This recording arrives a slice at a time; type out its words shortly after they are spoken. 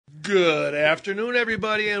Good afternoon,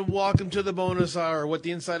 everybody, and welcome to the bonus hour, what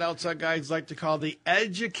the Inside Outside guys like to call the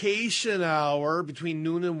education hour, between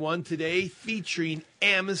noon and 1 today, featuring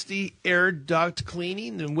Amistee Air Duct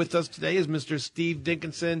Cleaning. And with us today is Mr. Steve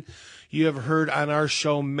Dickinson. You have heard on our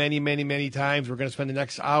show many, many, many times. We're going to spend the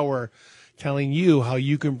next hour telling you how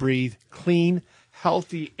you can breathe clean,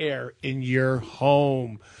 healthy air in your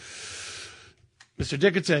home. Mr.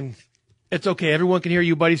 Dickinson, it's okay. Everyone can hear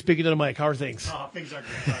you, buddy, speaking to the mic. How are things? Oh, things are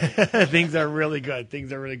good. Things are really good.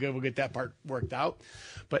 Things are really good. We'll get that part worked out.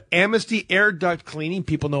 But Amistee Air Duct Cleaning,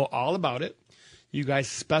 people know all about it. You guys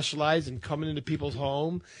specialize in coming into people's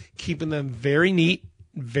home, keeping them very neat,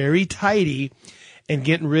 very tidy, and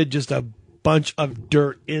getting rid of just a bunch of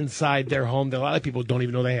dirt inside their home that a lot of people don't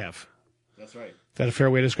even know they have. That's right. Is that a fair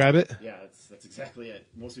way to describe it? Yeah, that's exactly it.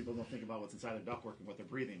 Most people don't think about what's inside their ductwork and what they're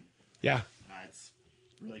breathing. Yeah.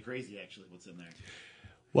 It's really crazy, actually, what's in there.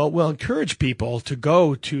 Well, we'll encourage people to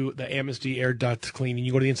go to the Amistee Air Duct Cleaning.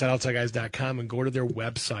 You go to the InsideOutsideGuys.com and go to their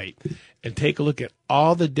website and take a look at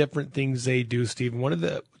all the different things they do, Steve.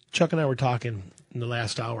 Chuck and I were talking in the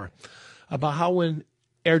last hour about how when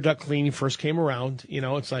air duct cleaning first came around,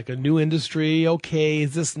 it's like a new industry. Okay,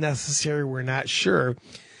 is this necessary? We're not sure.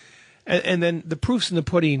 And then the proof's in the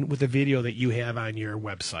pudding with the video that you have on your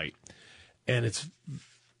website. And it's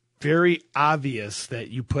very obvious that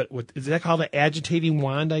you put, is that called an agitating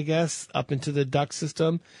wand, I guess, up into the duct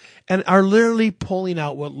system, and are literally pulling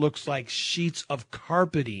out what looks like sheets of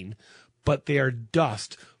carpeting, but they are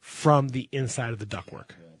dust from the inside of the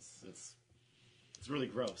ductwork. Yeah, it's really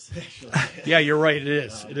gross, actually. Yeah, you're right. It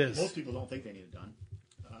is. It is. Most people don't think they need it done.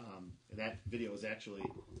 That video was actually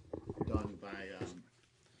done by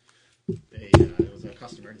it was a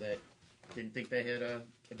customer that didn't think they had a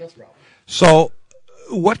dust problem. So,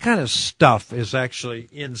 what kind of stuff is actually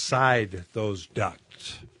inside those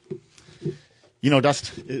ducts?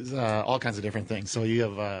 Dust is all kinds of different things. So you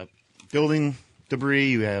have building debris,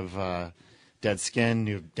 you have dead skin,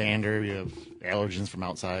 you have dander, you have allergens from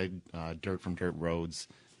outside, dirt from dirt roads,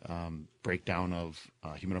 breakdown of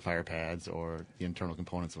humidifier pads or the internal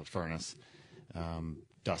components of a furnace,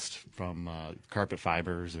 dust from carpet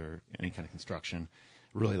fibers or any kind of construction.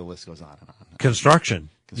 Really, the list goes on and on. Construction.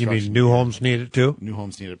 You mean new homes need it too? New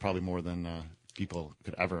homes need it probably more than people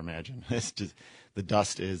could ever imagine. It's just, the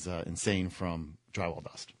dust is insane from drywall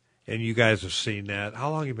dust. And you guys have seen that. How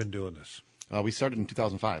long have you been doing this? We started in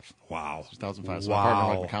 2005. Wow. 2005. So wow. my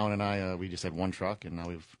partner, Mike McCowan, and I, we just had one truck, and now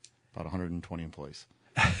we've about 120 employees.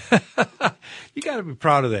 You got to be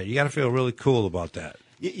proud of that. You got to feel really cool about that.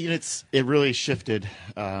 It really shifted.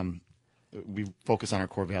 We focus on our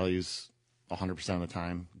core values 100% of the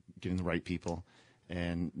time, getting the right people.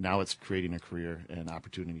 And now it's creating a career and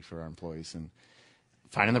opportunity for our employees and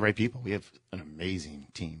finding the right people. We have an amazing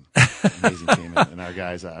team, and our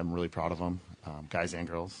guys, I'm really proud of them, guys and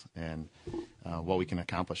girls, and what we can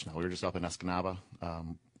accomplish now. We were just up in Escanaba,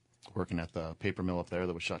 working at the paper mill up there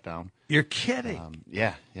that was shut down. You're kidding.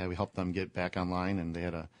 Yeah, we helped them get back online, and they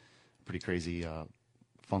had a pretty crazy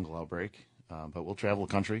fungal outbreak. But we'll travel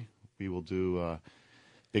the country. We will do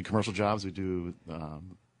big commercial jobs. We do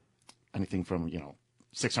anything from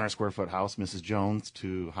 600 square foot house, Mrs. Jones,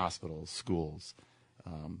 to hospitals, schools,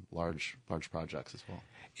 large projects as well.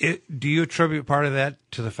 Do you attribute part of that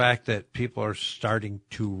to the fact that people are starting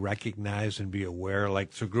to recognize and be aware,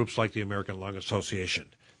 like through groups like the American Lung Association,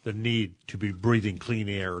 the need to be breathing clean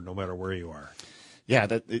air no matter where you are?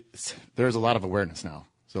 Yeah, there's a lot of awareness now.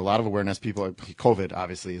 So a lot of awareness. COVID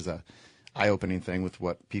obviously is a eye-opening thing with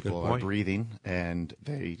what people are breathing, and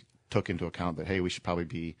they took into account that, hey, we should probably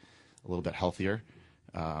be a little bit healthier.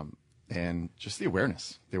 And just the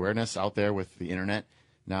awareness out there with the internet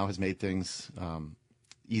now has made things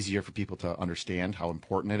easier for people to understand how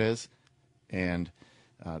important it is. And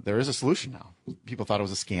there is a solution now. People thought it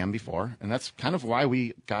was a scam before, and that's kind of why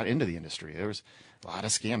we got into the industry. There was a lot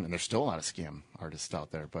of scam, and there's still a lot of scam artists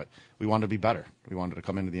out there, but we wanted to be better. We wanted to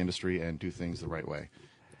come into the industry and do things the right way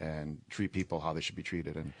and treat people how they should be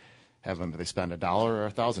treated, and have them, if they spend $1 or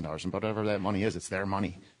 $1,000, and whatever that money is, it's their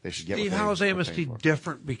money. They should get. Steve, how is Amistee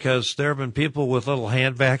different? Because there have been people with little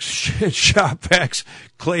hand vacs and shop vacs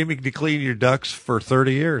claiming to clean your ducts for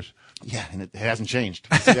 30 years. Yeah, and it hasn't changed.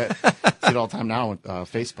 We see it all the time now with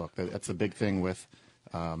Facebook. That's a big thing with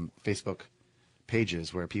Facebook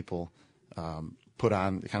pages where people put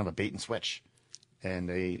on kind of a bait and switch. And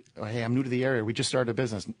hey, I'm new to the area. We just started a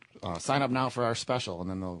business. Sign up now for our special. And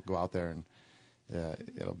then they'll go out there and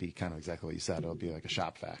it'll be kind of exactly what you said. It'll be like a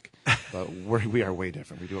shop vac. But we are way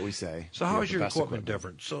different. We do what we say. So how is your equipment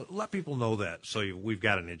different? So let people know that. So we've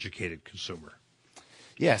got an educated consumer.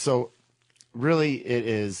 Yeah, so really it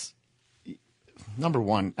is number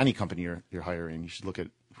one, any company you're hiring, you should look at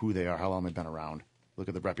who they are, how long they've been around, look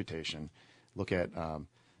at the reputation, look at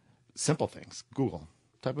simple things. Google,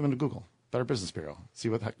 type them into Google, Better Business Bureau, see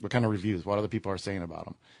what kind of reviews, what other people are saying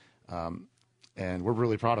about them. And we're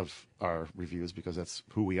really proud of our reviews because that's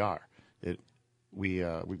who we are. We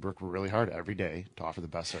work really hard every day to offer the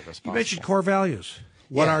best service possible. You mentioned core values.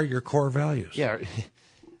 What are your core values? Yeah,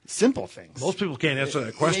 simple things. Most people can't answer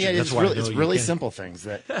that question. Yeah, that's it's really simple things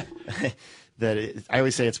that I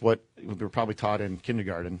always say it's what we were probably taught in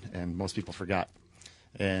kindergarten, and most people forgot.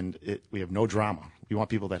 And we have no drama. We want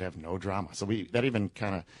people that have no drama. So that even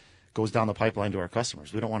kind of goes down the pipeline to our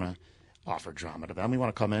customers. We don't want to offer drama to them. We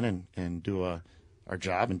want to come in and do our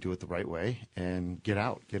job and do it the right way and get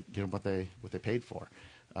out, get them what they paid for.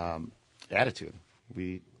 Attitude.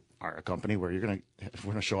 We are a company where we're going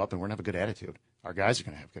to show up and we're going to have a good attitude. Our guys are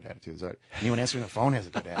going to have good attitudes. Anyone answering the phone has a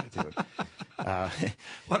good attitude.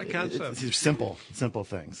 What a concept. These are simple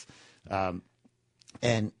things.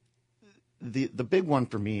 And the big one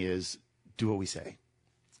for me is do what we say,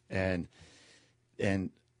 and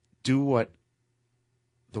do what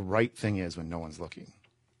the right thing is when no one's looking.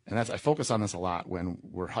 And I focus on this a lot when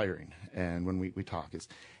we're hiring and when we talk, is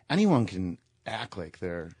anyone can act like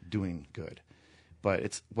they're doing good, but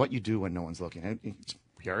it's what you do when no one's looking.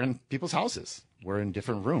 We're in people's houses. We're in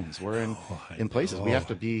different rooms. We're in places. We have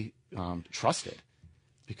to be trusted,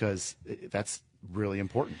 because that's really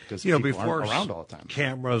important, because people before aren't around all the time.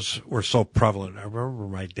 Cameras were so prevalent. I remember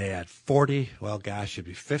my dad,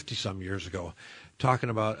 50 some years ago, talking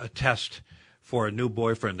about a test for a new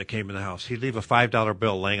boyfriend that came in the house. He'd leave a $5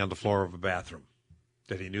 bill laying on the floor of a bathroom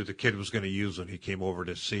that he knew the kid was going to use when he came over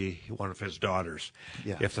to see one of his daughters.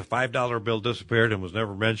 Yeah. If the $5 bill disappeared and was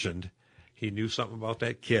never mentioned, he knew something about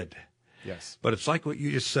that kid. Yes. But it's like what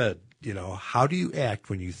you just said, how do you act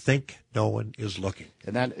when you think no one is looking?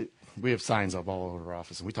 And that we have signs up all over our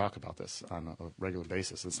office, and we talk about this on a regular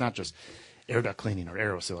basis. It's not just air duct cleaning or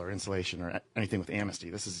aeroseal or insulation or anything with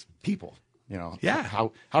Amistee. This is people. Yeah.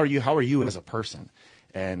 How are you as a person?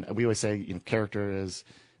 And we always say, character is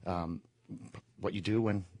what you do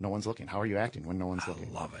when no one's looking. How are you acting when no one's looking?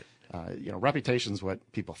 I love it. Reputation's what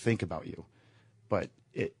people think about you, but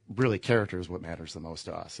character is what matters the most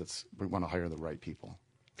to us. We want to hire the right people.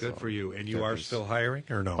 Good for you. And you are still hiring,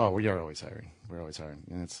 or no? Oh, we are always hiring. We're always hiring,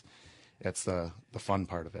 and it's the fun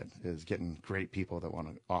part of it, is getting great people that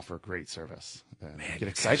want to offer great service and get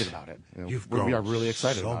excited about it. We are really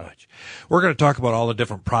excited about it. We're going to talk about all the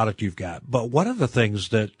different product you've got, but one of the things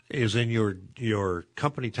that is in your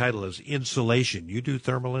company title is insulation. You do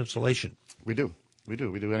thermal insulation. We do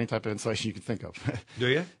any type of insulation you can think of. Do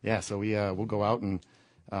you? Yeah. So we'll go out and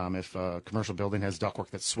if a commercial building has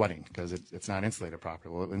ductwork that's sweating because it's not insulated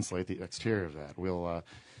properly, we'll insulate the exterior of that.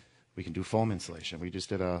 We can do foam insulation. We just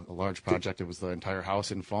did a large project. It was the entire house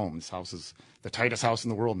in foam. This house is the tightest house in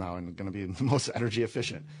the world now and going to be the most energy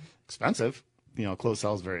efficient. Expensive. Closed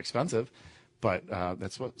cell is very expensive, but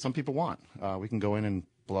that's what some people want. We can go in and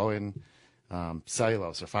blow in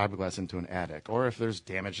cellulose or fiberglass into an attic, or if there's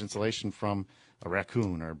damaged insulation from a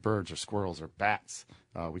raccoon or birds or squirrels or bats,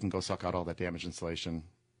 we can go suck out all that damaged insulation,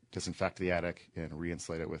 disinfect the attic, and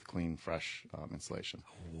re-insulate it with clean, fresh insulation.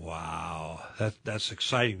 Wow. That's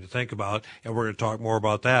exciting to think about, and we're going to talk more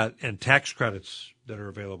about that, and tax credits that are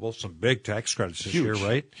available, some big tax credits this year,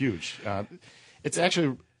 right? Huge. It's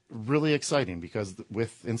actually really exciting because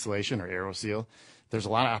with insulation or aeroseal, there's a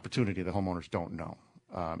lot of opportunity that homeowners don't know,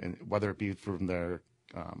 and whether it be from their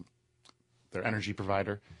energy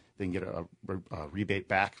provider, they can get a rebate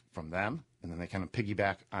back from them, and then they kind of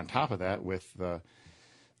piggyback on top of that with the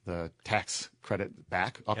tax credit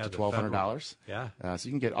back up to $1,200. Yeah. So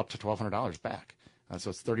you can get up to $1,200 back. So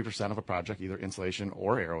it's 30% of a project, either insulation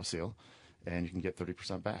or aeroseal, and you can get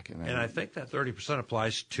 30% back. And I think that 30%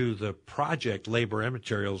 applies to the project labor and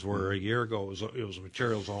materials, where a year ago it was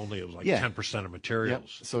materials only. It was like 10% of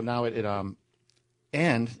materials. Yep. So now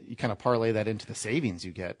and you kind of parlay that into the savings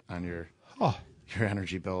you get on your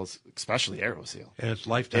energy bills, especially aeroseal. And it's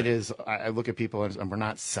lifetime. It is. I look at people and we're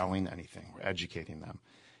not selling anything. We're educating them.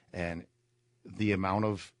 And the amount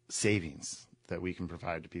of savings that we can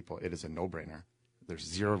provide to people, it is a no-brainer. There's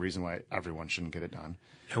zero reason why everyone shouldn't get it done.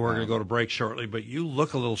 And we're going to go to break shortly, but you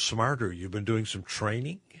look a little smarter. You've been doing some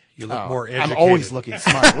training. You look more educated. I'm always looking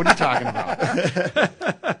smart. What are you talking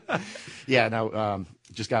about? Yeah, now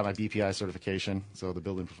just got my BPI certification, so the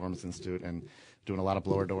Building Performance Institute, and doing a lot of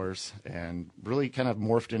blower doors, and really kind of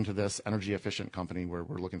morphed into this energy efficient company where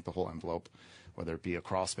we're looking at the whole envelope, whether it be a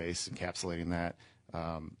crawl space, encapsulating that,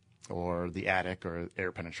 or the attic or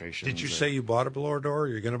air penetration. Did you say you bought a blower door, or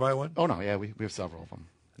you're going to buy one? Oh, no, yeah, we have several of them.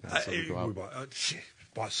 Yeah, so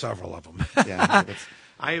bought several of them. Yeah,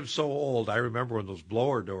 I am so old. I remember when those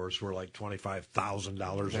blower doors were like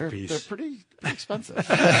 $25,000 a piece. They're pretty expensive.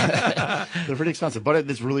 They're pretty expensive, but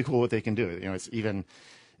it's really cool what they can do. It's even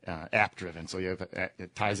app driven, so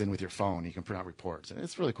it ties in with your phone. You can print out reports, and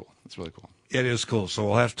it's really cool. It is cool. So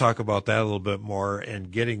we'll have to talk about that a little bit more.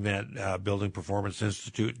 And getting that Building Performance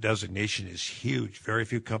Institute designation is huge. Very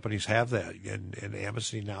few companies have that, and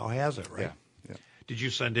Amistee now has it, right? Yeah. Did you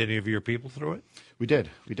send any of your people through it? We did.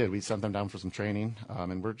 We sent them down for some training,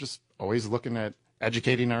 and we're just always looking at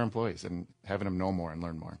educating our employees and having them know more and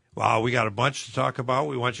learn more. Wow, we got a bunch to talk about.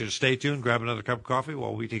 We want you to stay tuned, grab another cup of coffee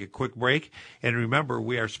while we take a quick break. And remember,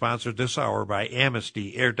 we are sponsored this hour by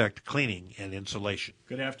Amistee Air Duct Cleaning and Insulation.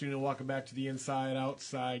 Good afternoon and welcome back to the Inside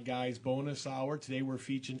Outside Guys bonus hour. Today we're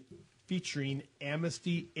featuring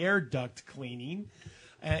Amistee Air Duct Cleaning.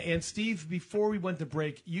 And Steve, before we went to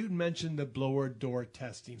break, you mentioned the blower door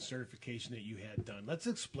testing certification that you had done. Let's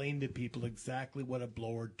explain to people exactly what a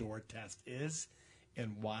blower door test is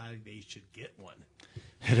and why they should get one.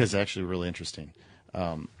 It is actually really interesting.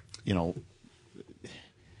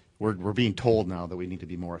 We're being told now that we need to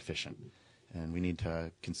be more efficient and we need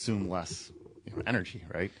to consume less energy,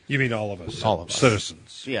 right? You mean all of us? All of us.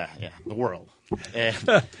 Citizens. Yeah, the world.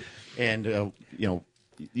 And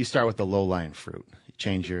you start with the low-lying fruit. You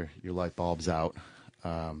change your light bulbs out.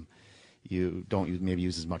 You don't maybe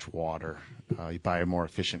use as much water. You buy a more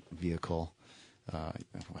efficient vehicle.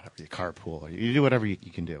 Whatever, you carpool, or you do whatever you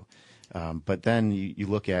can do. But then you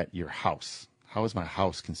look at your house. How is my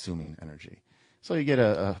house consuming energy? So you get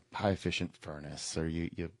a high-efficient furnace, or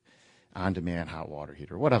you on-demand hot water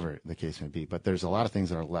heater, whatever the case may be. But there's a lot of things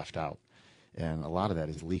that are left out, and a lot of that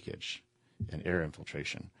is leakage and air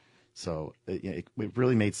infiltration. So it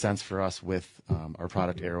really made sense for us with our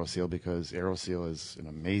product AeroSeal, because AeroSeal is an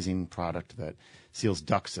amazing product that seals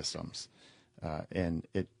duct systems, and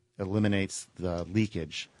it eliminates the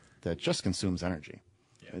leakage that just consumes energy.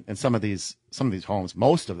 Yeah. And some of these homes,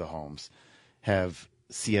 most of the homes, have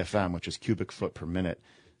CFM, which is cubic foot per minute.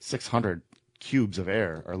 600 cubes of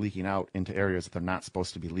air are leaking out into areas that they're not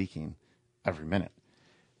supposed to be leaking every minute.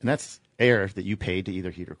 And that's air that you paid to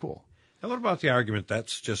either heat or cool. And what about the argument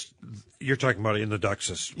that's just, you're talking about in the duct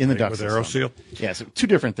system? In the duct with system. AeroSeal? Yeah, so two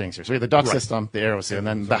different things here. So we have the duct system, the AeroSeal, and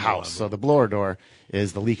then the house. So the blower door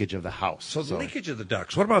is the leakage of the house. So the leakage of the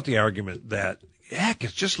ducts. What about the argument that, heck,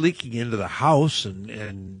 it's just leaking into the house,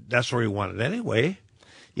 and that's where you want it anyway?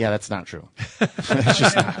 Yeah, that's not true. It's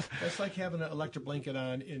just not. That's like having an electric blanket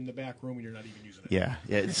on in the back room and you're not even using it.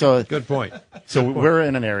 Yeah. So good point. So we're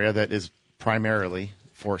in an area that is primarily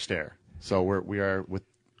forced air. So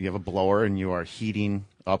you have a blower and you are heating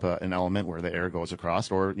up an element where the air goes across,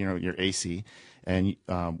 or your AC, and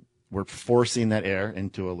we're forcing that air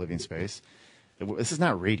into a living space. This is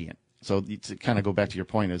not radiant. So to kind of go back to your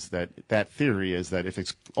point, is that theory is that if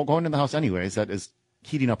it's going in the house anyways, that is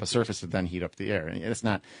heating up a surface to then heat up the air, and that's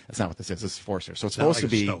not what this is. This is forced air. So it's supposed to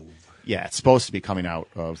be, it's supposed to be coming out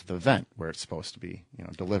of the vent where it's supposed to be,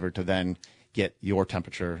 delivered to then get your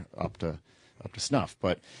temperature up to snuff.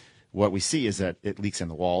 But what we see is that it leaks in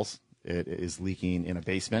the walls. It is leaking in a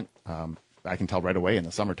basement. I can tell right away in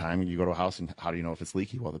the summertime. You go to a house, and how do you know if it's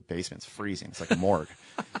leaky? Well, the basement's freezing. It's like a morgue.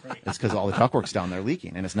 Right. It's because all the ductwork's down there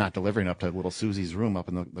leaking, and it's not delivering up to little Susie's room up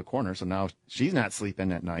in the corner. So now she's not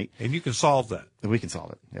sleeping at night. And you can solve that. We can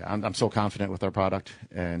solve it. Yeah, I'm so confident with our product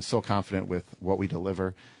and so confident with what we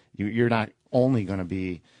deliver. You're not only going to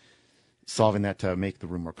be solving that to make the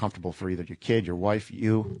room more comfortable for either your kid, your wife,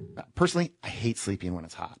 you. Personally, I hate sleeping when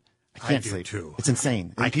it's hot. I can't sleep. Too. It's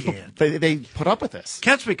insane. And people can't. They put up with this.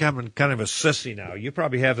 Kent's becoming kind of a sissy now. You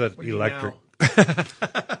probably have that electric.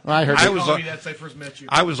 Well, I heard. I first met you.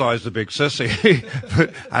 I was always the big sissy,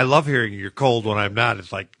 but I love hearing you're cold when I'm not.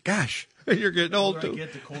 It's like, gosh, you're getting old too.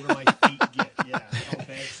 The colder my feet get. Yeah, all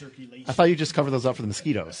bad circulation. I thought you just covered those up for the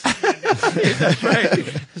mosquitoes. That's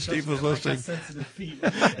right. Steve was listening. Sensitive feet.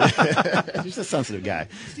 You're just a sensitive guy.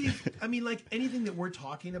 Steve, I mean, like anything that we're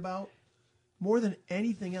talking about, more than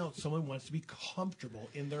anything else, someone wants to be comfortable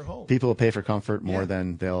in their home. People will pay for comfort more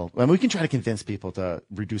than they'll. And we can try to convince people to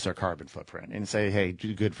reduce our carbon footprint and say, hey,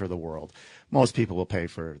 do good for the world. Most people will pay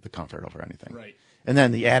for the comfort over anything. Right. And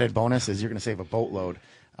then the added bonus is you're going to save a boatload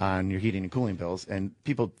on your heating and cooling bills. And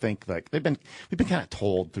people think like we've been kind of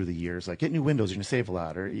told through the years, like get new windows, you're going to save a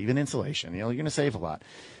lot, or even insulation, you're going to save a lot.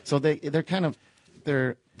 So they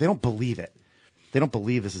don't believe it. They don't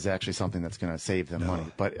believe this is actually something that's going to save them money.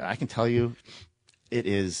 But I can tell you, it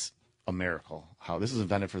is a miracle how this was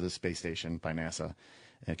invented for the space station by NASA.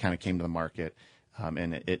 And it kind of came to the market,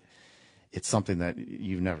 and it's something that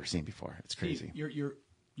you've never seen before. It's crazy.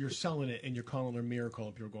 You're selling it, and you're calling it a miracle,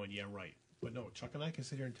 and people are going, yeah, right. But no, Chuck and I can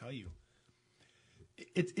sit here and tell you.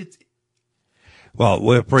 It's Well,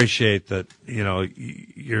 we appreciate that,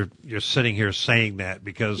 you're sitting here saying that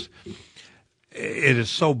because it is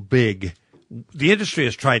so big. The industry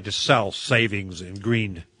has tried to sell savings and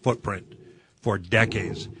green footprint for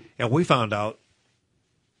decades. And we found out,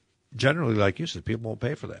 generally, like you said, people won't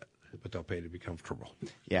pay for that, but they'll pay to be comfortable.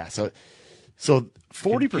 Yeah. So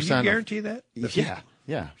 40%. Can you guarantee that?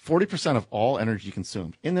 Yeah. 40% of all energy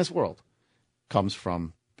consumed in this world comes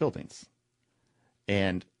from buildings.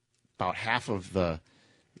 And about half of the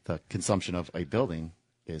consumption of a building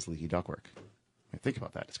is leaky ductwork. Think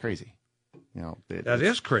about that. It's crazy. That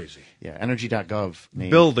is crazy. Yeah, energy.gov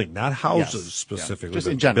named building, not houses specifically, just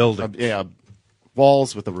but in general. Building.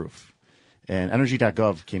 Walls with a roof. And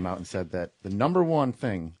energy.gov came out and said that the number one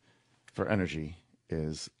thing for energy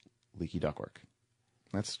is leaky ductwork.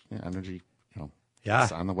 That's energy.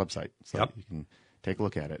 It's on the website, so you can take a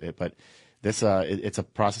look at it. But this, it's a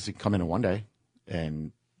process that can come in one day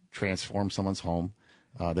and transform someone's home.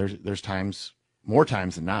 There's times, more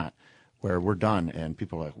times than not, where we're done and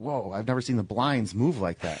people are like, whoa, I've never seen the blinds move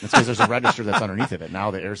like that. And it's because there's a register that's underneath of it.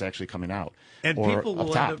 Now the air's actually coming out. And people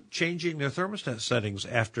will end up changing their thermostat settings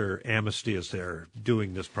after Amistee is there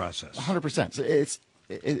doing this process. 100%. So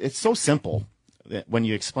it's so simple that when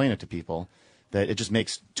you explain it to people that it just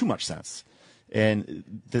makes too much sense.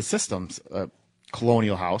 And the systems,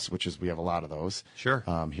 Colonial House, which is, we have a lot of those. Sure.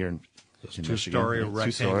 Here in two-story Michigan,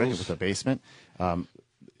 two-story with a basement.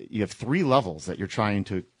 You have 3 levels that you're trying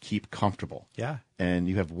to keep comfortable. Yeah. And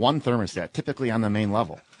you have one thermostat typically on the main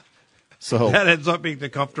level. So that ends up being the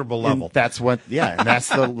comfortable level. That's and that's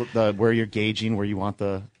the where you're gauging where you want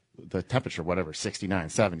the temperature, whatever, 69,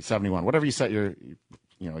 70, 71, whatever you set your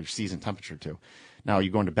season temperature to. Now you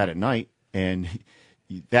go into bed at night and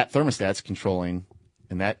that thermostat's controlling,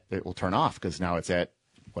 and that it will turn off because now it's at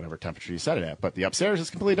whatever temperature you set it at. But the upstairs is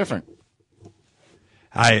completely different.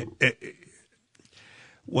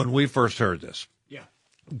 When we first heard this,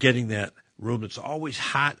 getting that room that's always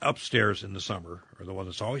hot upstairs in the summer, or the one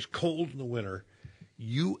that's always cold in the winter,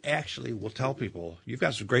 you actually will tell people, you've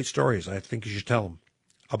got some great stories, I think you should tell them,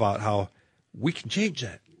 about how we can change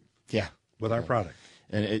that with our product.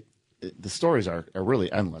 And the stories are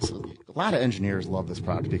really endless. A lot of engineers love this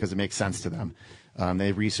product because it makes sense to them.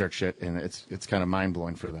 They research it, and it's kind of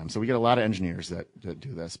mind-blowing for them. So we get a lot of engineers that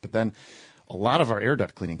do this. But then a lot of our air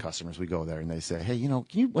duct cleaning customers, we go there and they say, hey,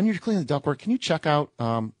 when you're cleaning the ductwork, can you check out,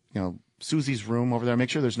 Susie's room over there, make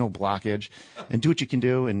sure there's no blockage, and do what you can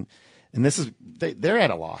do. And this is, they're at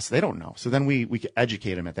a loss. They don't know. So then we can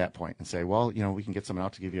educate them at that point and say, well, we can get someone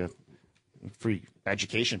out to give you a free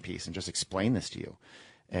education piece and just explain this to you.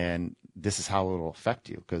 And this is how it will affect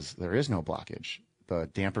you because there is no blockage. The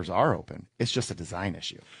dampers are open. It's just a design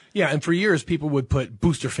issue. Yeah, and for years people would put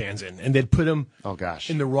booster fans in, and they'd put them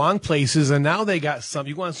in the wrong places, and now they got some.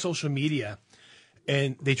 You go on social media,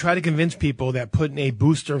 and they try to convince people that putting a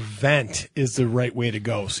booster vent is the right way to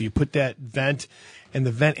go. So you put that vent, and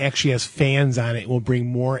the vent actually has fans on it and will bring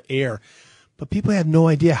more air. But people have no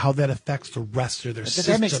idea how that affects the rest of their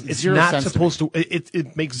system. That makes zero sense supposed to.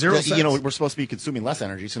 It makes zero sense. We're supposed to be consuming less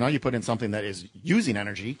energy, so now you put in something that is using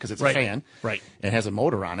energy because it's a fan, right? And has a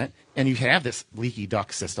motor on it, and you have this leaky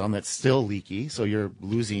duct system that's still leaky, so you're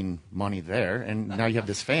losing money there. And now you have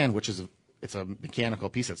this fan, which is it's a mechanical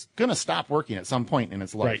piece that's going to stop working at some point in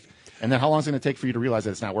its life. Right. And then how long is it going to take for you to realize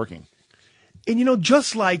that it's not working? And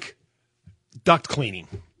just like duct cleaning.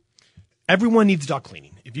 Everyone needs duct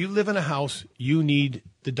cleaning. If you live in a house, you need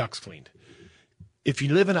the ducts cleaned. If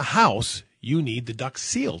you live in a house, you need the ducts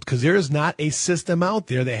sealed because there is not a system out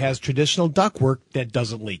there that has traditional ductwork that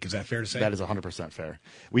doesn't leak. Is that fair to say? That is 100% fair.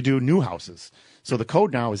 We do new houses. So the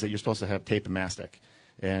code now is that you're supposed to have tape and mastic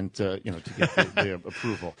and to get the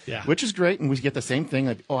approval, which is great. And we get the same thing.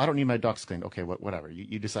 Like, I don't need my ducts cleaned. Okay, whatever.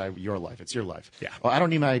 You decide your life. It's your life. Yeah. I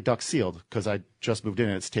don't need my ducts sealed because I just moved in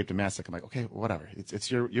and it's taped and mastic. I'm like, okay, whatever.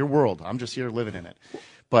 It's your world. I'm just here living in it.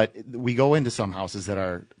 But we go into some houses that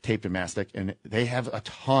are taped and mastic, and they have a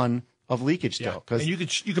ton of leakage still. And you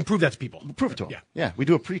can prove that to people. Prove it to them. Yeah. We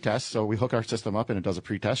do a pretest. So we hook our system up, and it does a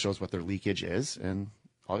pretest, shows what their leakage is, and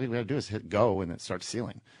all we got to do is hit go, and it starts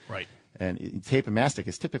sealing. Right. And tape and mastic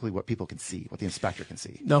is typically what people can see, what the inspector can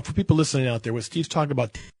see. Now, for people listening out there, what Steve's talking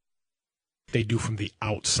about, they do from the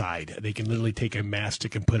outside. They can literally take a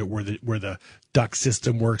mastic and put it where the duct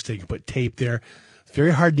system works. They can put tape there. It's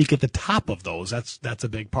very hard to get the top of those. That's a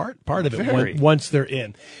big part of it once they're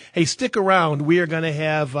in. Hey, stick around. We are going to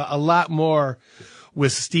have a lot more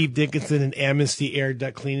with Steve Dickinson and Amistee Air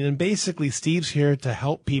Duct Cleaning. And basically, Steve's here to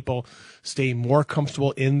help people stay more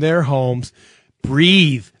comfortable in their homes,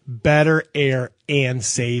 breathe better air, and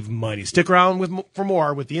save money. Stick around for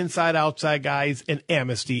more with the Inside Outside guys and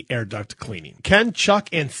Amistee Air Duct Cleaning. Ken, Chuck,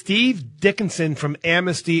 and Steve Dickinson from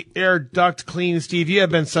Amistee Air Duct Cleaning. Steve, you have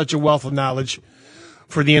been such a wealth of knowledge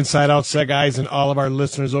for the Inside Outside guys and all of our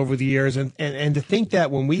listeners over the years. And to think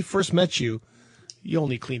that when we first met you, you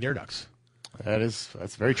only cleaned air ducts.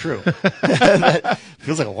 That's very true. That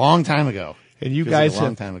feels like a long time ago. And you guys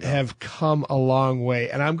have come a long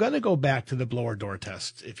way. And I'm going to go back to the blower door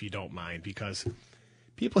test, if you don't mind, because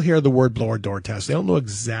people hear the word blower door test. They don't know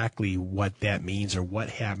exactly what that means or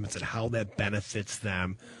what happens and how that benefits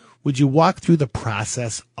them. Would you walk through the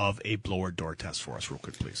process of a blower door test for us real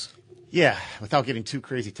quick, please? Yeah, without getting too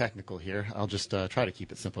crazy technical here, I'll just try to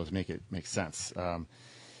keep it simple to make it make sense.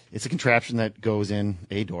 It's a contraption that goes in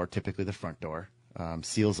a door, typically the front door,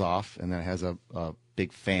 seals off, and then it has a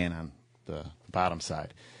big fan on the bottom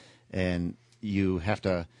side. And you have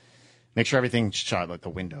to make sure everything's shut, like the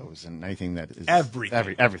windows and anything that is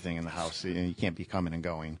everything in the house. You can't be coming and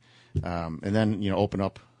going. And then open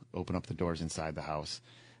up the doors inside the house,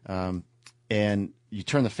 and you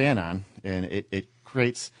turn the fan on, and it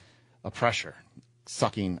creates a pressure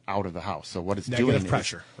sucking out of the house. So what it's doing is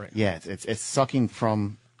pressure, right? Yeah, it's sucking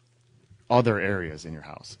from other areas in your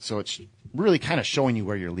house. So it's really kind of showing you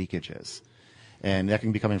where your leakage is. And that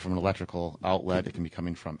can be coming from an electrical outlet. It can be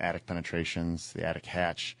coming from attic penetrations, the attic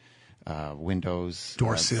hatch, windows,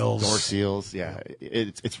 door seals. Yeah,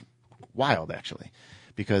 it's wild actually,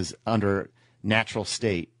 because under natural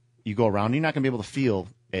state, you go around, you're not going to be able to feel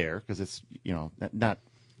air because it's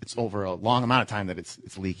it's over a long amount of time that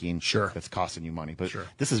it's leaking. Sure, that's costing you money. But sure,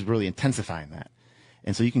 this is really intensifying that,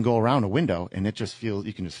 and so you can go around a window and you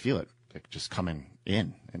can just feel it just coming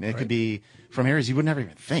in, and it could be from areas you would never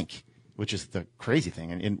even think, which is the crazy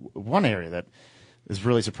thing. And in one area that is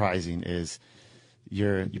really surprising is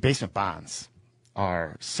your basement bonds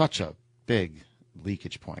are such a big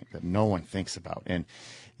leakage point that no one thinks about. And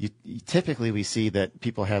typically we see that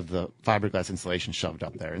people have the fiberglass insulation shoved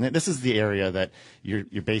up there. And this is the area that your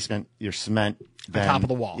basement, your cement. The top of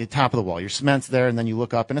the wall. The top of the wall. Your cement's there, and then you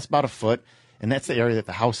look up, and it's about a foot. And that's the area that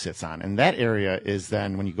the house sits on. And that area is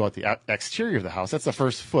then, when you go at the exterior of the house, that's the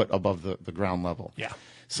first foot above the ground level. Yeah.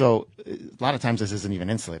 So a lot of times this isn't even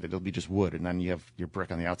insulated. It'll be just wood, and then you have your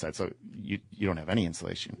brick on the outside. So you don't have any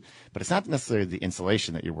insulation. But it's not necessarily the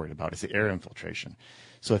insulation that you're worried about. It's the air infiltration.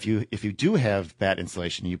 So if you do have bad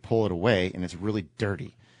insulation, you pull it away, and it's really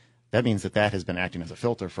dirty. That means that has been acting as a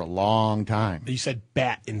filter for a long time. You said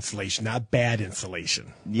bat insulation, not bad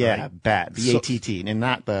insulation. Yeah, right? bat, B-A-T-T, and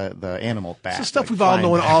not the animal bat. So stuff we've all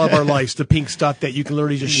known all of our lives, the pink stuff that you can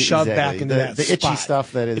literally just shove back into that the spot. itchy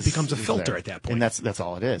stuff that is. It becomes a filter there. At that point. And that's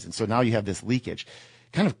all it is. And so now you have this leakage.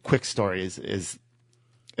 Kind of quick story is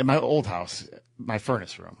in my old house, my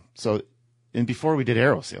furnace room. So. And before we did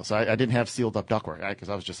AeroSeal, so I didn't have sealed up ductwork because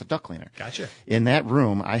I was just a duct cleaner. Gotcha. In that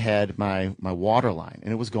room, I had my water line,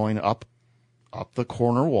 and it was going up the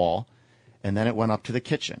corner wall, and then it went up to the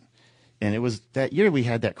kitchen. And it was that year we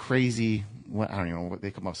had that crazy, I don't even know what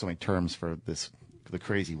they come up with so many terms for the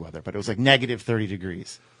crazy weather, but it was like negative 30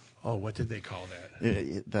 degrees. Oh, what did they call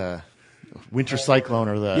that? The winter cyclone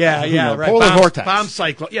or the right. polar vortex. Bomb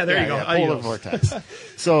cyclone. Yeah, there you go. Polar vortex.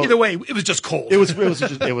 So either way, it was just cold. It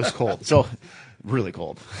was cold. So really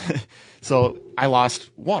cold. So I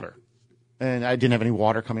lost water, and I didn't have any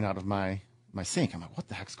water coming out of my sink. I'm like, what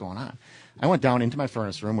the heck's going on? I went down into my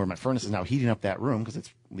furnace room, where my furnace is now heating up that room because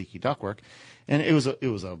it's leaky ductwork, and it was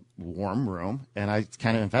a warm room. And I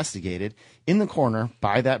kind of investigated. In the corner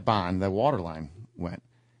by that bond, the water line went.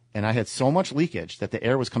 And I had so much leakage that the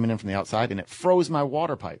air was coming in from the outside, and it froze my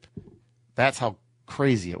water pipe. That's how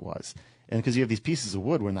crazy it was. And because you have these pieces of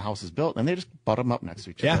wood when the house is built, and they just butt them up next to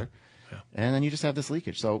each other. Yeah. And then you just have this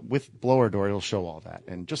leakage. So with blower door, it'll show all that.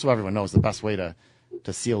 And just so everyone knows, the best way to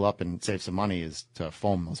seal up and save some money is to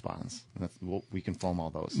foam those bonds. We can foam all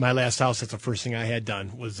those. My last house, that's the first thing I had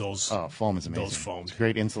done was those. Oh, foam is amazing. Those foams. It's a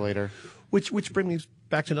great insulator. Which brings me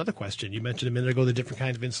back to another question. You mentioned a minute ago the different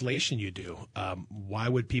kinds of insulation you do. Why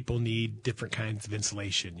would people need different kinds of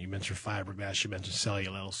insulation? You mentioned fiberglass. You mentioned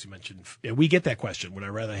cellulose. We get that question. Would I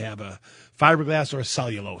rather have a fiberglass or a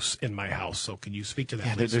cellulose in my house? So can you speak to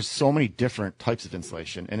that? Yeah, there's so many different types of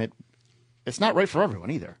insulation, and it's not right for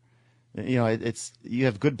everyone either. It's you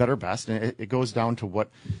have good, better, best, and it goes down to what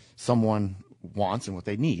someone wants and what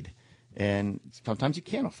they need. And sometimes you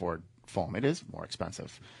can't afford foam. It is more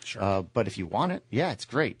expensive. Sure. But if you want it, yeah, it's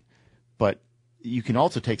great. But you can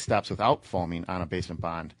also take steps without foaming on a basement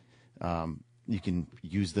bond. You can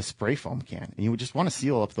use the spray foam can, and you would just want to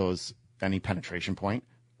seal up any penetration point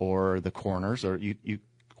or the corners, or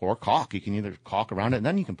or caulk. You can either caulk around it, and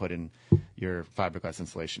then you can put in your fiberglass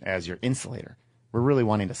insulation as your insulator. we're really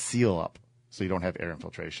wanting to seal up so you don't have air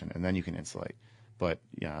infiltration, and then you can insulate. But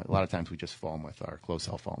yeah, a lot of times we just foam with our closed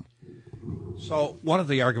cell foam. So one of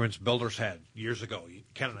the arguments builders had years ago,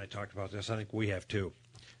 Ken and I talked about this, I think we have too.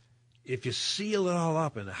 If you seal it all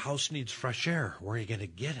up and the house needs fresh air, where are you going to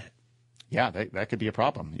get it? Yeah, that could be a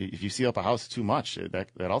problem. If you seal up a house too much,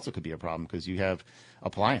 that also could be a problem because you have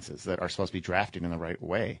appliances that are supposed to be drafted in the right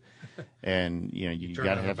way, and you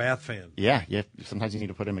got to have a bath fan. Yeah, sometimes you need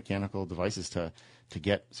to put in mechanical devices to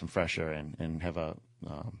get some fresh air and have a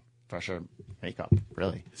fresh air makeup.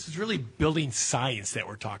 Really, this is really building science that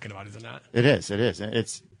we're talking about, is it not? It is.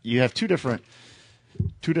 It's you have two different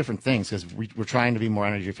things because we're trying to be more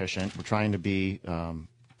energy efficient. We're trying to be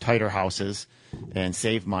tighter houses and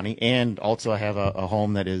save money, and also have a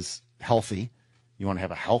home that is healthy. You want to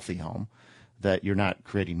have a healthy home that you're not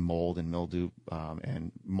creating mold and mildew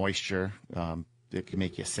and moisture that can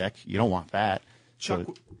make you sick. You don't want that.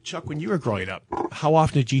 Chuck, when you were growing up, how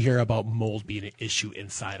often did you hear about mold being an issue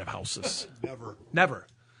inside of houses? Never.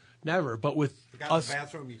 But with us, in the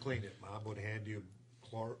bathroom, you clean it. Mom would hand you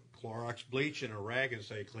Clorox bleach and a rag and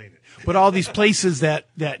say, clean it. But all these places that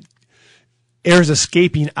air is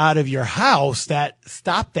escaping out of your house that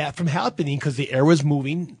stopped that from happening because the air was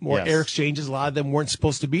moving, more air exchanges. A lot of them weren't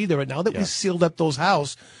supposed to be there. But now that we sealed up those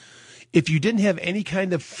houses, if you didn't have any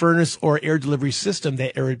kind of furnace or air delivery system,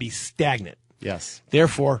 that air would be stagnant. Yes.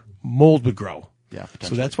 Therefore, mold would grow. Yeah.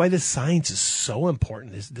 So that's why this science is so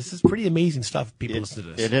important. This is pretty amazing stuff. If people listen to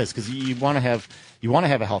this. It is because you want to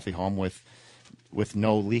have a healthy home with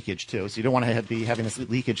no leakage too. So you don't want to be having this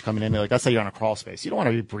leakage coming in. Like let's say you're on a crawl space. You don't want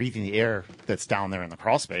to be breathing the air that's down there in the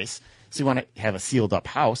crawl space. So you want to have a sealed up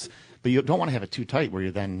house, but you don't want to have it too tight where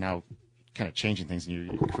you're then now kind of changing things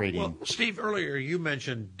and you're creating. Well, Steve, earlier you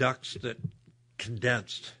mentioned ducts that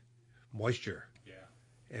condensed moisture. Yeah.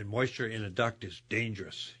 And moisture in a duct is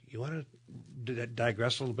dangerous. You want to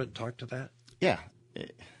digress a little bit and talk to that? Yeah,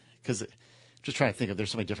 because just trying to think of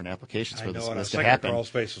there's so many different applications for this to happen. Crawl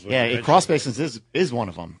spaces. Crawl spaces is one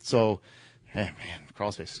of them. So, man,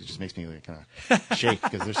 crawl spaces just makes me kind of shake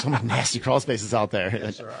because there's so many nasty crawl spaces out there.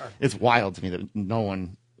 Yes, there are. It's wild to me that no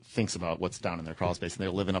one thinks about what's down in their crawl space, and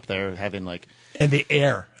they're living up there having and the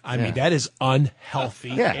air. I mean, that is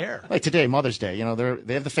unhealthy air. Like today, Mother's Day,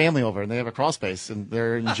 they have the family over and they have a crawl space and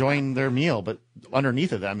they're enjoying their meal, but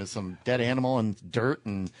underneath of them is some dead animal and dirt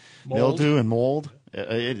and mildew and mold.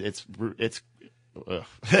 It's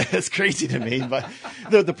it's crazy to me, but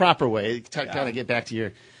the proper way to kind of get back to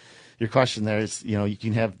your question there is, you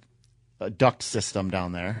can have a duct system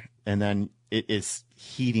down there and then it is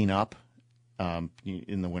heating up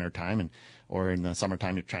in the wintertime or in the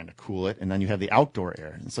summertime, you're trying to cool it. And then you have the outdoor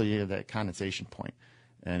air. And so you have that condensation point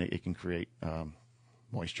and it can create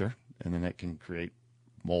moisture and then it can create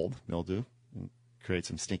mold, mildew, and create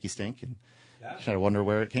some stinky stink and try to wonder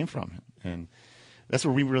where it came from. And that's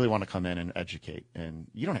where we really want to come in and educate. And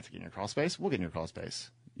you don't have to get in your crawl space. We'll get in your crawl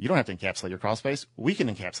space. You don't have to encapsulate your crawl space. We can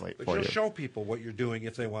encapsulate but for you. But you'll show people what you're doing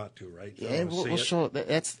if they want to, right? Yeah, we'll show.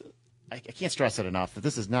 I can't stress it enough that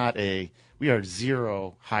this is not we are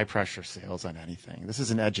zero high pressure sales on anything. This is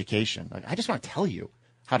an education. I just want to tell you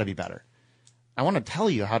how to be better. I want to tell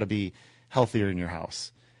you how to be healthier in your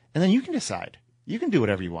house. And then you can decide. You can do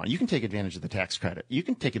whatever you want. You can take advantage of the tax credit. You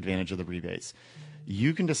can take advantage of the rebates.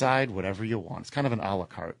 You can decide whatever you want. It's kind of an a la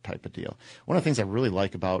carte type of deal. One of the things I really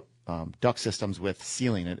like about duct systems with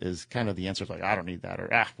sealing it is kind of the answer is like, I don't need that,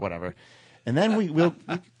 or whatever. And then we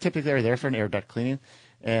typically are there for an air duct cleaning,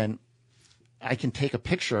 and I can take a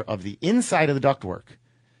picture of the inside of the ductwork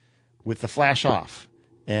with the flash off,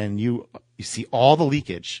 and you see all the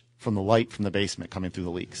leakage from the light from the basement coming through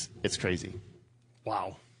the leaks. It's crazy.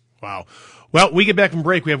 Wow. Well, we get back from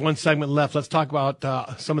break. We have one segment left. Let's talk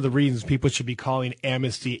about some of the reasons people should be calling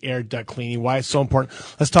Amistee Air Duct Cleaning, why it's so important.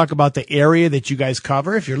 Let's talk about the area that you guys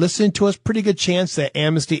cover. If you're listening to us, pretty good chance that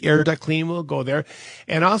Amistee Air Duct Cleaning will go there.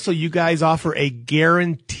 And also, you guys offer a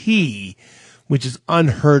guarantee, which is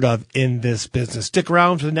unheard of in this business. Stick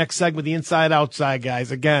around for the next segment, the Inside Outside,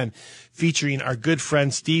 guys. Again, featuring our good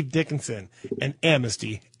friend Steve Dickinson and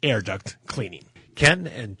Amistee Air Duct Cleaning. Ken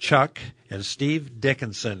and Chuck and Steve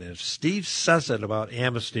Dickinson. If Steve says it about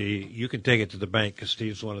Amistee, you can take it to the bank because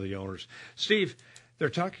Steve's one of the owners. Steve, they're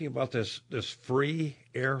talking about this free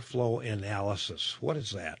airflow analysis. What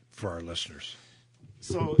is that for our listeners?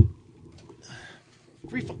 So,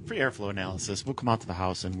 free airflow analysis, we'll come out to the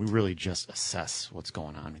house and we really just assess what's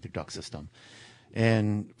going on with your duct system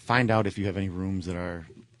and find out if you have any rooms that are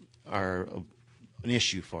an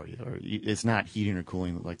issue for you, or it's not heating or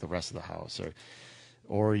cooling like the rest of the house,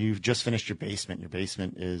 or you've just finished your basement. Your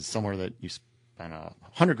basement is somewhere that you spent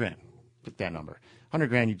 $100,000. Put that number,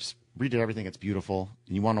 $100,000. You just redid everything. It's beautiful.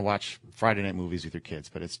 And you want to watch Friday night movies with your kids,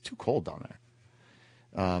 but it's too cold down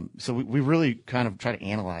there. So we really kind of try to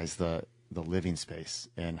analyze the living space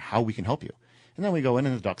and how we can help you. And then we go into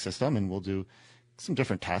the duct system and we'll do some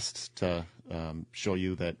different tests to show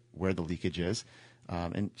you that where the leakage is.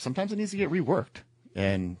 And sometimes it needs to get reworked.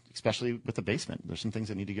 And especially with the basement, there's some things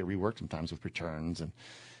that need to get reworked sometimes with returns. And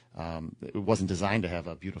it wasn't designed to have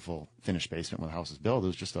a beautiful finished basement when the house was built. It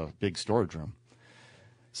was just a big storage room.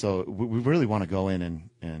 So we really want to go in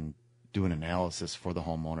and do an analysis for the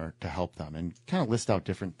homeowner to help them and kind of list out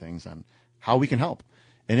different things on how we can help.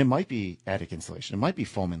 And it might be attic insulation. It might be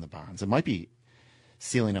foaming the bonds. It might be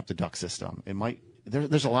sealing up the duct system. It might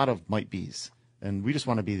there's a lot of might be's. And we just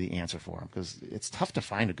want to be the answer for them because it's tough to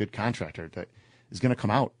find a good contractor that is going to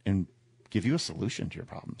come out and give you a solution to your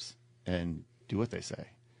problems and do what they say.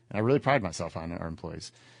 And I really pride myself on our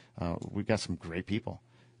employees. We've got some great people,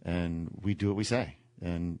 and we do what we say,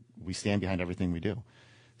 and we stand behind everything we do.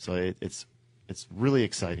 So it's really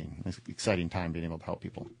exciting. It's an exciting time being able to help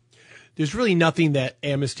people. There's really nothing that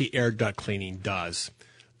Amistee Air Duct Cleaning does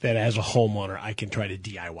that as a homeowner I can try to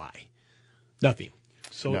DIY. Nothing.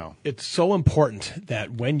 So It's so important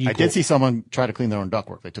that when I did see someone try to clean their own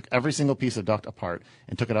ductwork. They took every single piece of duct apart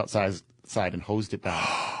and took it outside and hosed it down.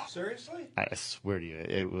 Seriously? I swear to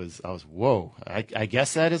you, I was whoa. I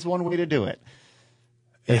guess that is one way to do it.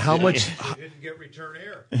 And how much? You didn't get return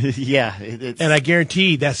air. Yeah. And I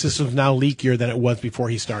guarantee that system's now leakier than it was before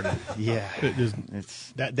he started. Yeah.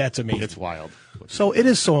 That's amazing. It's wild. So it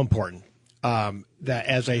is so important that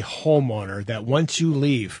as a homeowner, that once you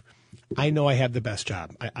leave, I know I have the best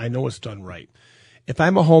job. I know it's done right. If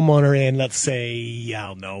I'm a homeowner and let's say, I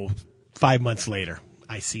don't know, 5 months later,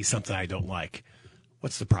 I see something I don't like,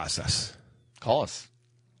 what's the process? Call us.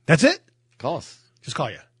 That's it? Call us. Just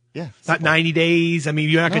call you. Yeah. Not 90 days. I mean,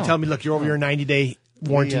 you're not going to tell me, look, you're over your 90-day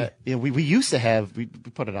warranty. We used to have, we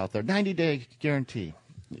put it out there, 90-day guarantee.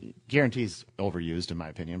 Guarantee's overused, in my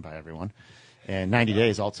opinion, by everyone. And 90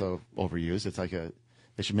 days also overused. It's like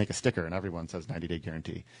they should make a sticker and everyone says 90-day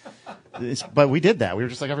guarantee. But we did that. We were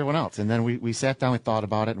just like everyone else. And then we sat down, we thought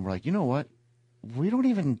about it, and we're like, you know what? We don't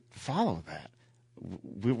even follow that.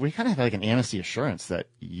 We kind of have like an Amistee assurance that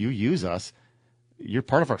you use us. You're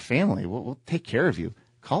part of our family. We'll take care of you.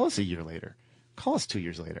 Call us a year later. Call us 2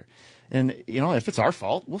 years later. And, if it's our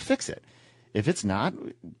fault, we'll fix it. If it's not,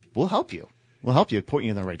 we'll help you. We'll help you, point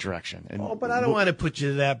you in the right direction. And but I don't want to put you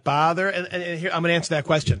to that bother. And here, I'm going to answer that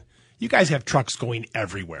question. You guys have trucks going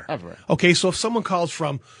everywhere. Everywhere. Okay, so if someone calls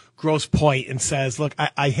from Grosse Pointe and says, look,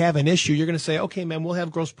 I have an issue, you're going to say, okay, man, we'll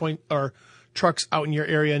have Grosse Pointe or trucks out in your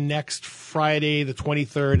area next Friday, the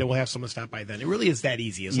 23rd, and we'll have someone stop by then. It really is that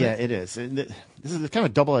easy, isn't it? Yeah, it is. And this is kind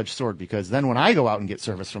of a double-edged sword because then when I go out and get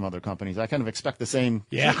service from other companies, I kind of expect the same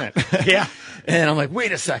treatment. Yeah. And I'm like,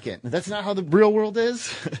 wait a second. That's not how the real world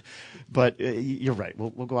is. But you're right.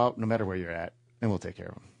 We'll go out no matter where you're at, and we'll take care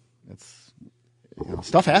of them.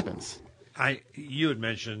 Stuff happens. You had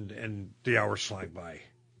mentioned, and the hours flying by,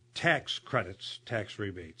 tax credits, tax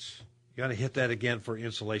rebates. You got to hit that again for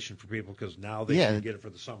insulation for people because now they can get it for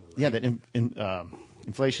the summer. Right? Yeah, that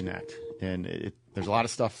Inflation Act, and there's a lot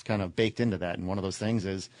of stuff kind of baked into that. And one of those things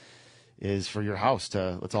is for your house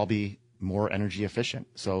to let's all be more energy efficient.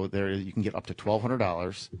 So you can get up to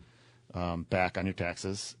 $1,200 back on your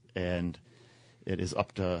taxes, and it is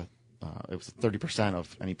up to it was 30%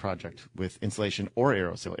 of any project with insulation or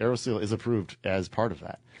AeroSeal. AeroSeal is approved as part of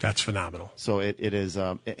that. That's phenomenal. So it is.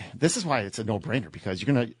 This is why it's a no-brainer because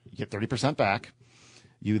you're going to get 30% back.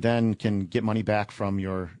 You then can get money back from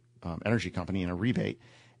your energy company in a rebate,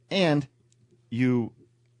 and you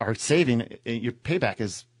are saving. Your payback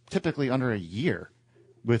is typically under a year.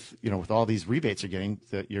 With all these rebates you're getting,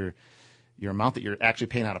 that your amount that you're actually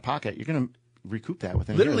paying out of pocket, you're going to recoup that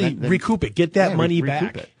within literally a year. Recoup it. Get that money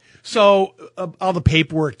back. It. So all the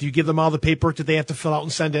paperwork, do you give them all the paperwork that they have to fill out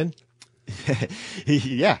and send in?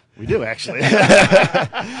 Yeah, we do actually.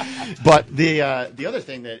 But the other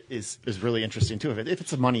thing that is really interesting too, if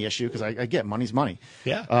it's a money issue, because I get money's money.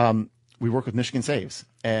 Yeah. We work with Michigan Saves,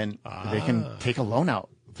 and they can take a loan out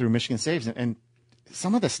through Michigan Saves, and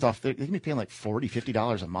some of this stuff they can be paying like $40,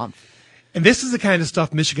 $50 a month. And this is the kind of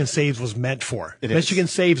stuff Michigan Saves was meant for. Michigan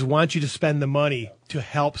Saves wants you to spend the money to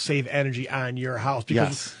help save energy on your house.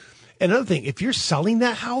 Because another thing, if you're selling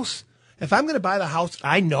that house, if I'm going to buy the house,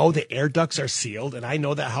 I know the air ducts are sealed and I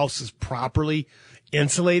know that house is properly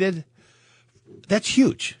insulated. That's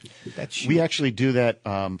huge. We actually do that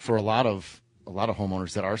for a lot of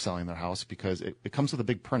homeowners that are selling their house because it comes with a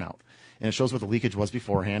big printout. And it shows what the leakage was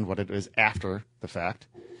beforehand, what it is after the fact.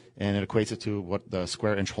 And it equates it to what the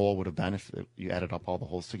square inch hole would have been if you added up all the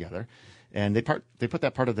holes together. And they put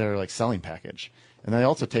that part of their like selling package. And they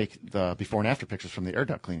also take the before and after pictures from the air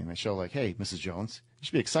duct cleaning. They show like, hey, Mrs. Jones, you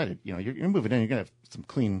should be excited. You know, you're moving in, you're going to have some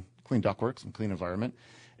clean ductwork, some clean environment,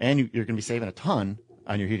 and you're going to be saving a ton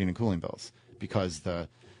on your heating and cooling bills because the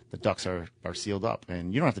ducts are sealed up,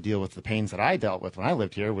 and you don't have to deal with the pains that I dealt with when I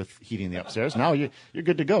lived here with heating the upstairs. Now you're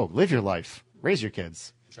good to go. Live your life. Raise your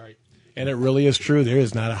kids. That's right. And it really is true. There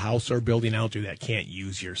is not a house or building out there that can't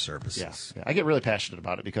use your services. Yeah. I get really passionate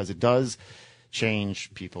about it because it does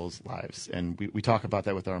change people's lives. And we talk about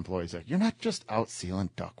that with our employees. Like, you're not just out sealing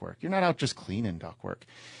ductwork. You're not out just cleaning ductwork.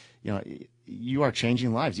 You know, you are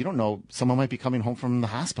changing lives. You don't know, someone might be coming home from the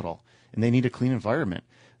hospital and they need a clean environment.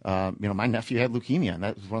 You know, my nephew had leukemia, and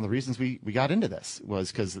that was one of the reasons we got into this,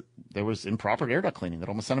 was because there was improper air duct cleaning that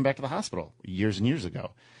almost sent him back to the hospital years and years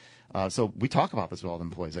ago. So we talk about this with all the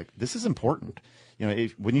employees. Like, this is important. You know,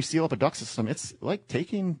 when you seal up a duct system, it's like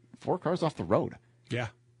taking 4 cars off the road. Yeah.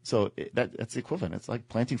 So that's the equivalent. It's like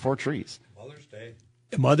planting 4 trees.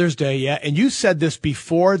 Mother's Day, yeah. And you said this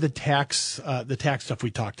before the tax stuff we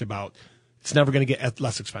talked about. It's never going to get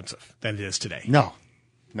less expensive than it is today. No.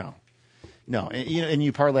 And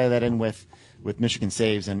you parlay that in with Michigan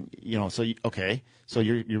Saves, and you know, so you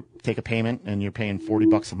take a payment and you're paying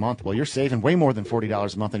 $40 a month. Well, you're saving way more than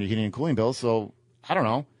 $40 a month on your heating and cooling bills. So I don't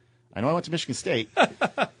know. I know I went to Michigan State,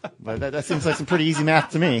 but that seems like some pretty easy math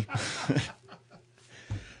to me.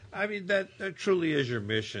 I mean, that truly is your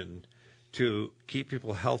mission, to keep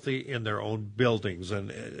people healthy in their own buildings. And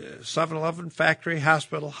 7-Eleven, factory,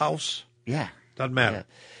 hospital, house. Yeah. Doesn't matter.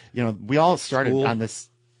 Yeah. You know, we all started on this.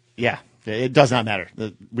 Yeah. It does not matter.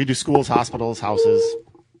 We do schools, hospitals, houses.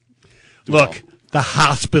 Look, the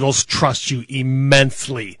hospitals trust you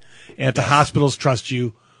immensely. And if the hospitals trust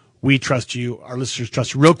you, we trust you. Our listeners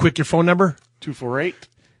trust you. Real quick, your phone number?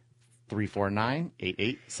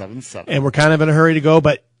 248-349-8877. And we're kind of in a hurry to go,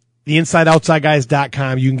 but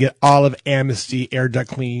theinsideoutsideguys.com, you can get all of Amistee air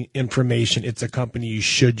duct cleaning information. It's a company you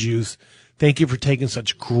should use. Thank you for taking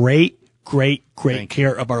such great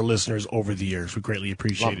care of our listeners over the years. We greatly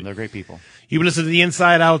appreciate it. They're great people. You've been listening to the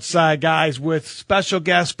Inside Outside Guys with special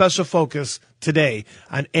guest, special focus today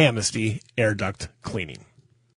on Amistee air duct cleaning.